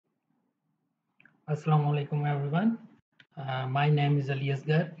Assalamu alaikum everyone. My name is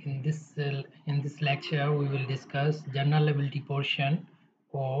Asghar. In this lecture, we will discuss general ability portion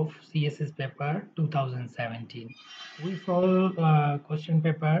of CSS paper 2017. We follow question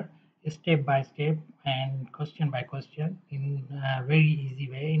paper step by step and question by question in a very easy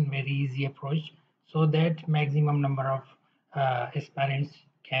way, in very easy approach, so that maximum number of aspirants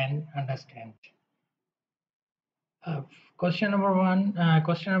can understand. Uh, Question number one,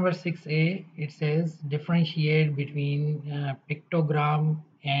 question number 6A, it says differentiate between pictogram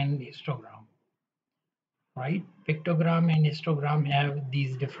and histogram, right? Pictogram and histogram have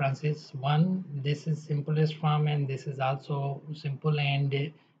these differences. One, this is simplest form and this is also simple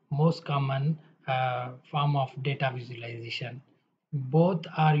and most common form of data visualization. Both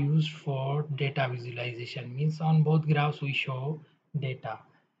are used for data visualization, means on both graphs we show data.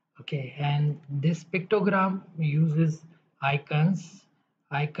 Okay, and this pictogram uses icons.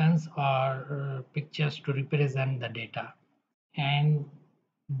 Icons are pictures to represent the data, and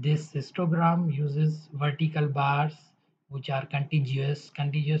this histogram uses vertical bars which are contiguous.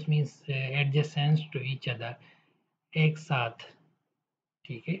 Contiguous means adjacent to each other, एक साथ,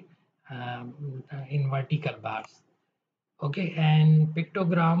 ठीक है, in vertical bars. Okay, and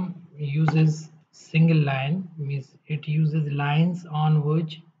pictogram uses single line, means it uses lines on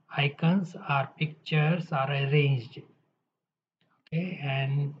which icons or pictures are arranged. Okay,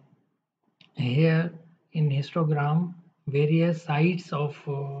 and here in histogram, various heights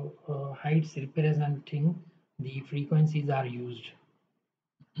representing the frequencies are used.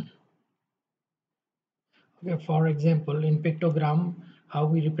 Okay, for example, in pictogram, how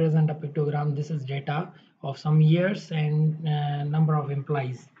we represent a pictogram, this is data of some years and number of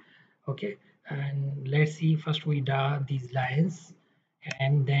employees. Okay, and let's see, first we draw these lines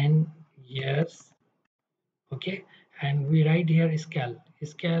and then years. Okay, and we write here scale.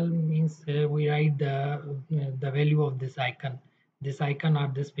 Scale means we write the value of this icon. This icon or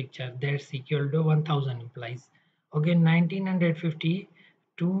this picture, that's equal to 1000 implies. Okay, 1950,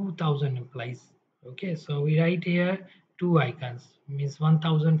 2000 implies. Okay, so we write here two icons, means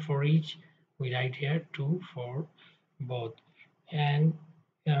 1000 for each. We write here 2 for both. And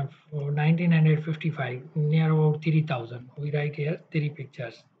for 1955, near about 3000, we write here three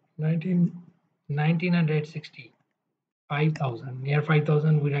pictures. 1960, 5000, near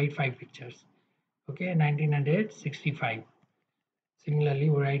 5000, we write five pictures. Okay, 1965. Similarly,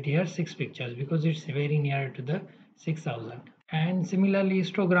 we write here six pictures because it's very near to the 6000. And similarly,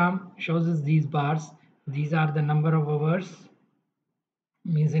 histogram shows us these bars. These are the number of hours,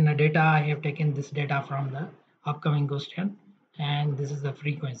 means in a data I have taken this data from the upcoming question, and this is the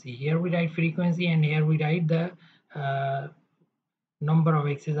frequency. Here we write frequency and here we write the uh, number of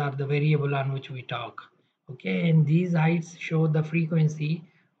x's are the variable on which we talk. Okay, and these heights show the frequency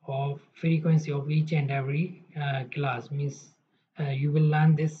of each and every class, means you will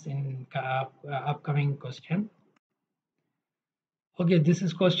learn this in upcoming question. Okay, this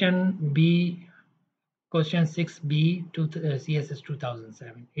is question B, question 6B to CSS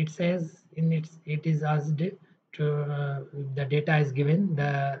 2007. It says it is asked to the data is given.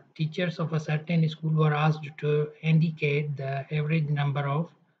 The teachers of a certain school were asked to indicate the average number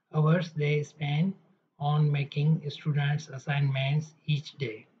of hours they spend on making students assignments each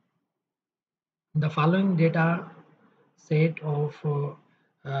day. The following data set of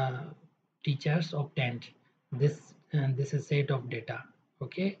teachers obtained. This is set of data.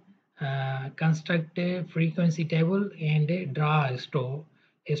 Okay, construct a frequency table and draw a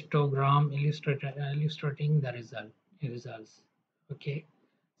histogram illustrating the results. Okay,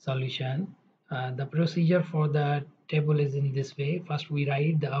 solution. The procedure for the table is in this way. First we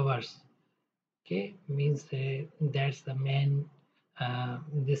write the hours. Okay, means that's the main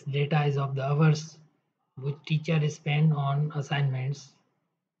this data is of the hours which teacher spend on assignments.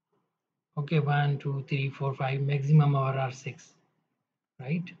 Okay, 1 2 3 4 5, maximum hour are 6,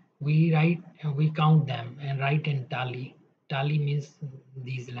 right? We write and we count them and write in tally. Tally means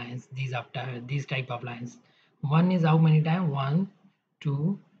these lines, these after these type of lines. One is how many times? 1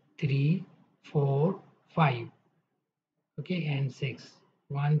 2 3 4 5. Okay, and 6.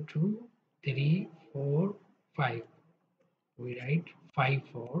 1 2 3 4 5. We write 5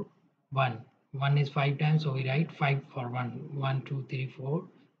 for 1. 1 is 5 times, so we write 5 for 1. 1 2 3 4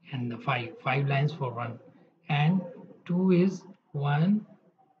 and the 5 lines for 1. And 2 is 1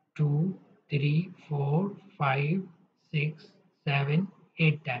 2 3 4 5 6 7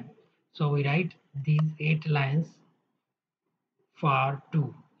 8 times, so we write these 8 lines for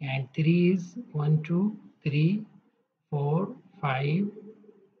 2. And 3 is 1 2 3 4 5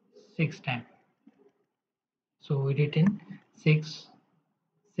 6 times, so we written 6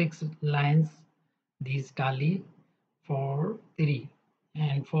 lines These tally for 3,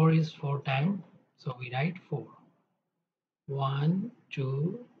 and 4 is 4 times, so we write 4. 1,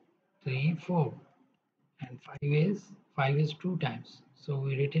 2, 3, 4, and 5 is 2 times, so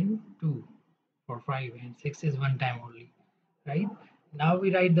we written 2 for 5, and 6 is 1 time only, right? Now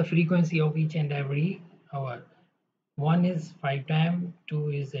we write the frequency of each and every hour. 1 is 5 time, 2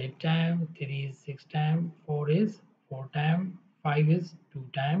 is 8 time, 3 is 6 time, 4 is 4 time, 5 is 2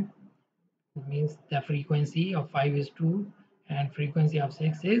 time. It means the frequency of 5 is 2 and frequency of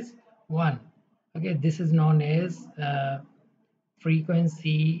 6 is 1. Okay, this is known as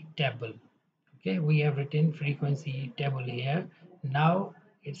frequency table. Okay, we have written frequency table here. Now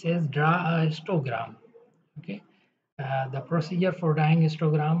it says draw a histogram. Okay, the procedure for drawing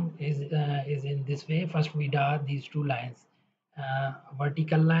histogram is in this way. First we draw these two lines,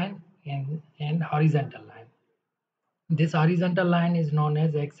 vertical line and horizontal line. This horizontal line is known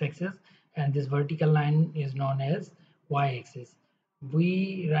as x-axis and this vertical line is known as y-axis.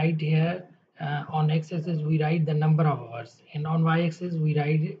 We write here on x-axis we write the number of hours, and on y-axis we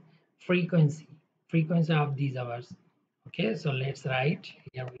write frequency frequency of these hours. Okay, so let's write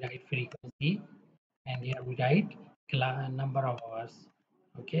here. We write frequency and here we write number of hours.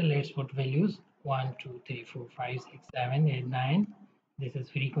 Okay, let's put values 1, 2, 3, 4, 5, 6, 7, 8, 9. This is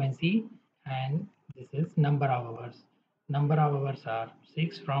frequency and this is number of hours. Number of hours are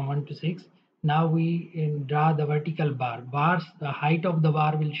 6, from 1 to 6. Now we draw the vertical bars. The height of the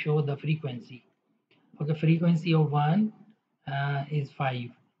bar will show the frequency. Okay, frequency of 1 is 5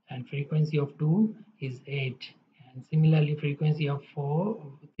 and frequency of 2 is 8, and similarly frequency of 3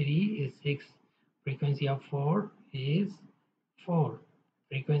 is 6, frequency of 4 is 4,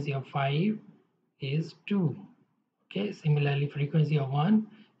 frequency of 5 is 2. Okay, similarly frequency of 1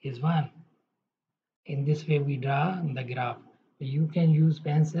 is 1. In this way we draw the graph. You can use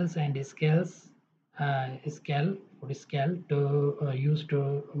pencils and scale to use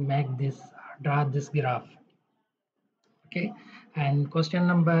to make this draw this graph. Okay, and question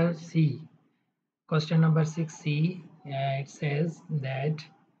number 6c, it says that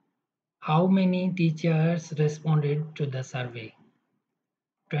how many teachers responded to the survey.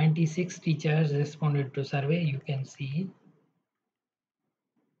 26 teachers responded to survey. You can see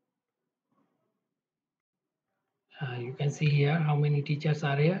here how many teachers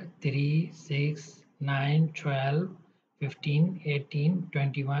are here: 3, 6, 9, 12, 15, 18,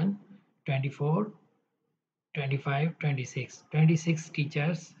 21, 24, 25, 26. 26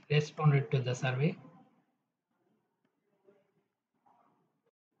 teachers responded to the survey.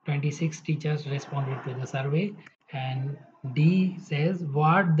 26 teachers responded to the survey, and D says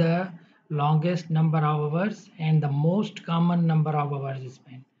what the longest number of hours and the most common number of hours is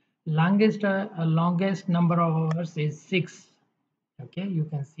spent. Longest number of hours is 6. Okay, you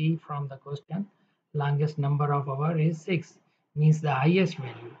can see from the question longest number of hours is 6, means the highest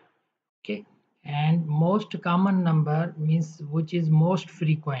value. Okay, and most common number means which is most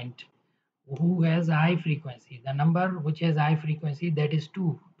frequent, who has high frequency. The number which has high frequency, that is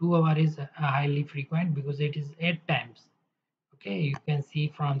 2. 2 hour is highly frequent because it is 8 times. Okay, you can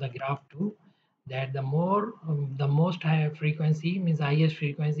see from the graph too that the most high frequency means highest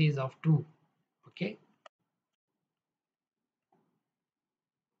frequency is of 2. Okay,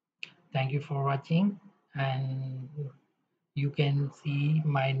 thank you for watching, and you can see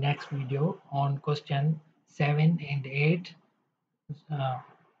my next video on question 7 and 8, uh,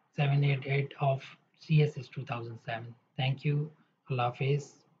 7, 8, 8 of CSS 2007. Thank you. Allah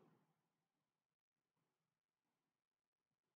Hafiz.